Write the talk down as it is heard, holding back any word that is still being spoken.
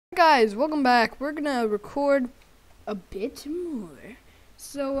guys, welcome back. We're gonna record a bit more.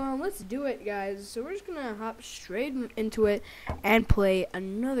 So let's do it, guys. So we're just gonna hop straight into it and play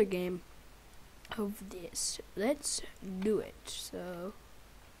another game of this. Let's do it. So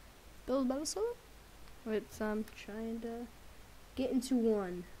build battle solo. Let's trying to get into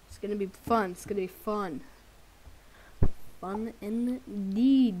one. It's gonna be fun. It's gonna be fun. Fun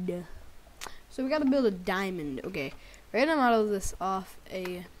indeed. So we gotta build a diamond. Okay. We're gonna model this off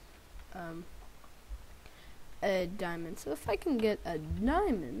a diamond. So if I can get a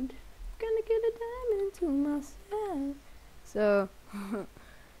diamond, I'm gonna get a diamond to myself. So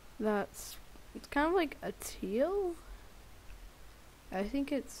it's kind of like a teal. I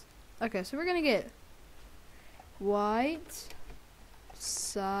think it's okay. So we're gonna get white,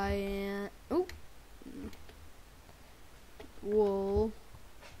 cyan, wool.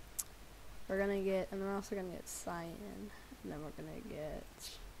 We're gonna get, and we're also gonna get cyan, and then we're gonna get,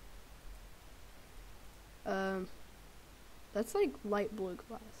 that's like light blue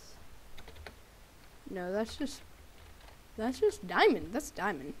glass. No, that's just diamond. That's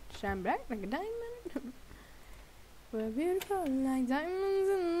diamond. Shine bright like a diamond. We're beautiful like diamonds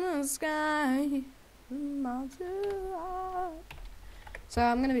in the sky. So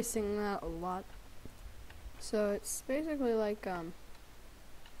I'm gonna be singing that a lot. So it's basically like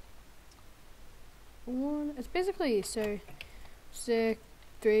it's basically 6,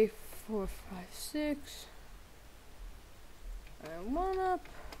 3, 4, 5, 6, and 1 up,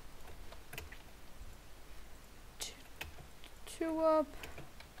 2 up,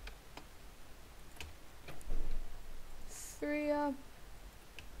 3 up.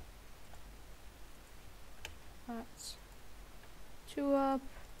 That's 2 up,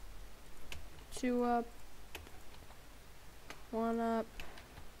 2 up, 1 up.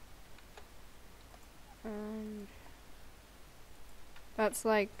 And that's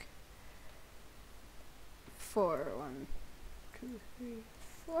like 4. 1, 2, 3,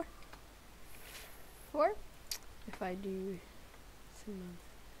 4. 4. If I do some,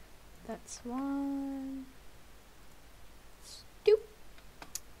 that's 1. That's 2.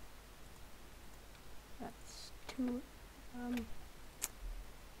 That's 2.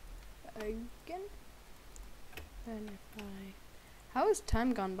 Again. And if I, how has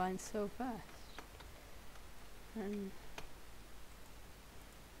time gone by so fast? 1, 2,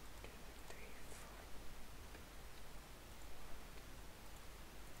 3, 4.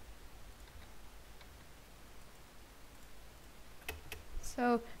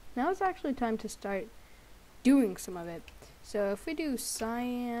 So now it's actually time to start doing some of it. So if we do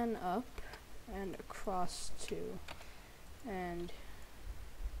cyan up and across 2 and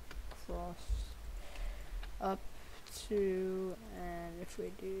cross up 2, and if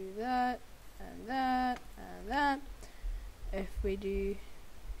we do that and that and that, if we do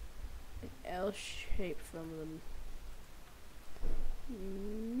an L shape from the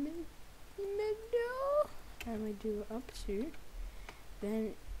middle and we do up 2,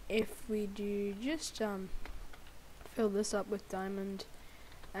 then if we do just fill this up with diamond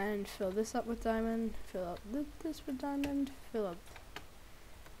and fill this up with diamond, fill up this with diamond, fill up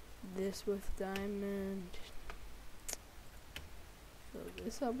this with diamond, fill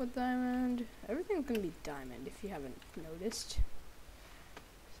this up with diamond. Everything's gonna be diamond if you haven't noticed.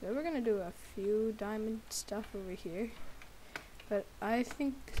 So we're gonna do a few diamond stuff over here, but I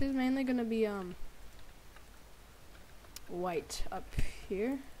think this is mainly gonna be white up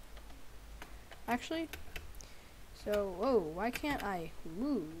here. Actually, so whoa, why can't I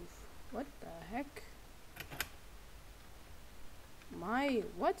move? What the heck?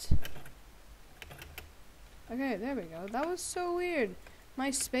 What? Okay, there we go. That was so weird.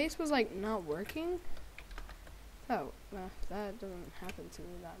 My space was like not working. Oh, that doesn't happen to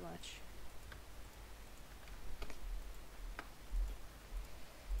me that much.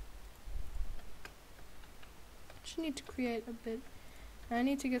 Just need to create a bit. I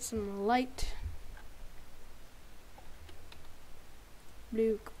need to get some light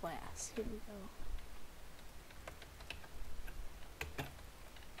blue glass. Here we go.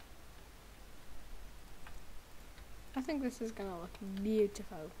 I think this is gonna look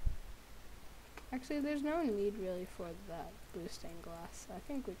beautiful. Actually, there's no need really for that blue stained glass. I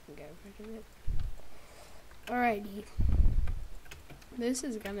think we can get rid of it. Alrighty. This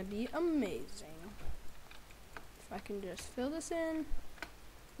is gonna be amazing. If I can just fill this in.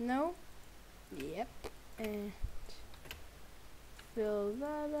 No. Yep. And fill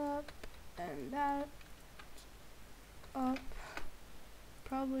that up and that up.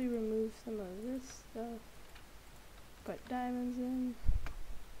 Probably remove some of this stuff. Put diamonds in.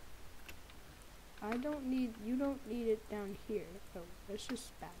 You don't need it down here. Oh, that's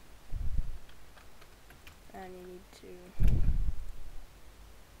just bad. And you need to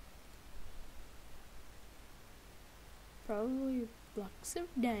probably blocks of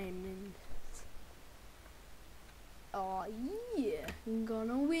diamonds. Oh yeah,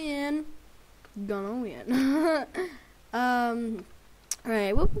 gonna win.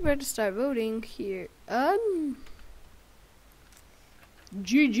 Alright, we'll prepare to start voting here.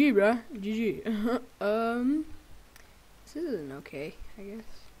 GG, bruh. GG. This isn't okay, I guess.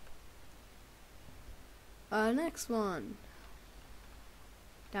 Next one.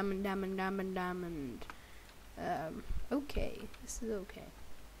 Diamond. Okay. This is okay,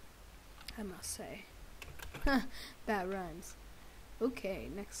 I must say. That rhymes. Okay,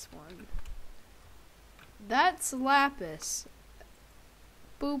 next one. That's lapis.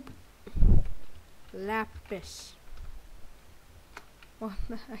 Boop. Lapis. What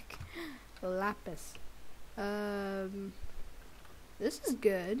the heck? Lapis. This is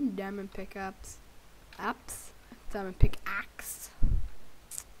good. Diamond pickups. Diamond pickaxe.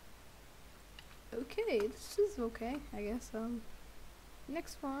 Okay, this is okay, I guess.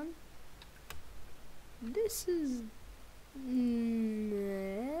 Next one. This is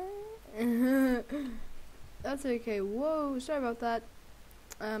that's okay. Whoa, sorry about that.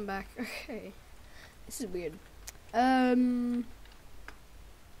 I'm back. Okay. This is weird.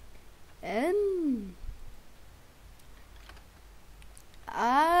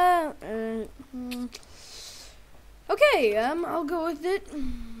 Okay, I'll go with it.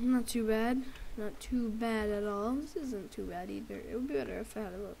 Not too bad. Not too bad at all. This isn't too bad either. It would be better if I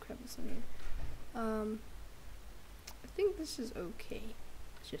had a little crevice in here. I think this is okay.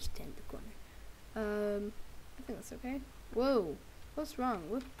 Let's just stand the corner. I think that's okay. Whoa, what's wrong?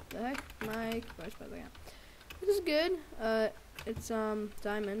 What the heck? My keyboard's buzzing out. This is good. It's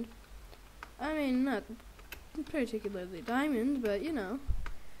diamond. I mean, not particularly diamond, but you know,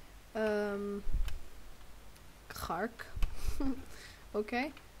 Clark.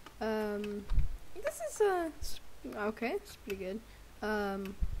 Okay. This is okay. It's pretty good.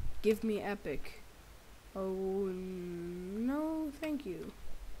 Give me epic. Oh no, thank you.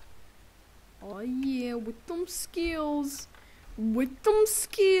 Oh yeah, with them skills. With them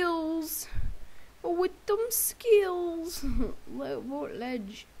skills.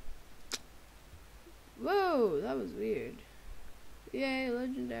 Ledge. Whoa, that was weird. Yay,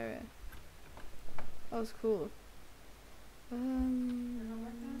 legendary. That was cool.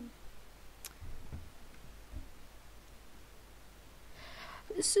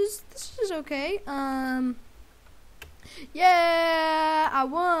 This is okay. Yeah, I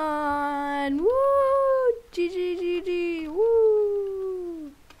won. Woo! GG.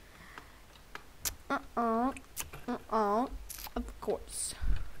 Woo! Of course.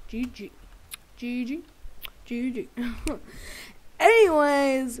 GG.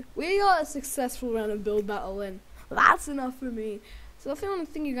 Anyways, we got a successful round of build battle in. That's enough for me. So if I want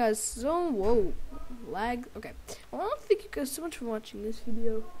to thank you guys lag. Okay. I want to thank you guys so much for watching this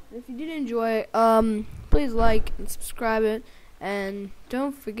video. And if you did enjoy it, please like and subscribe it. And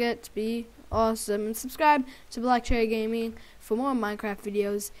don't forget to be awesome. And subscribe to Black Cherry Gaming for more Minecraft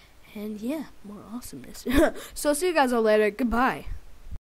videos. And yeah, more awesomeness. So see you guys all later. Goodbye.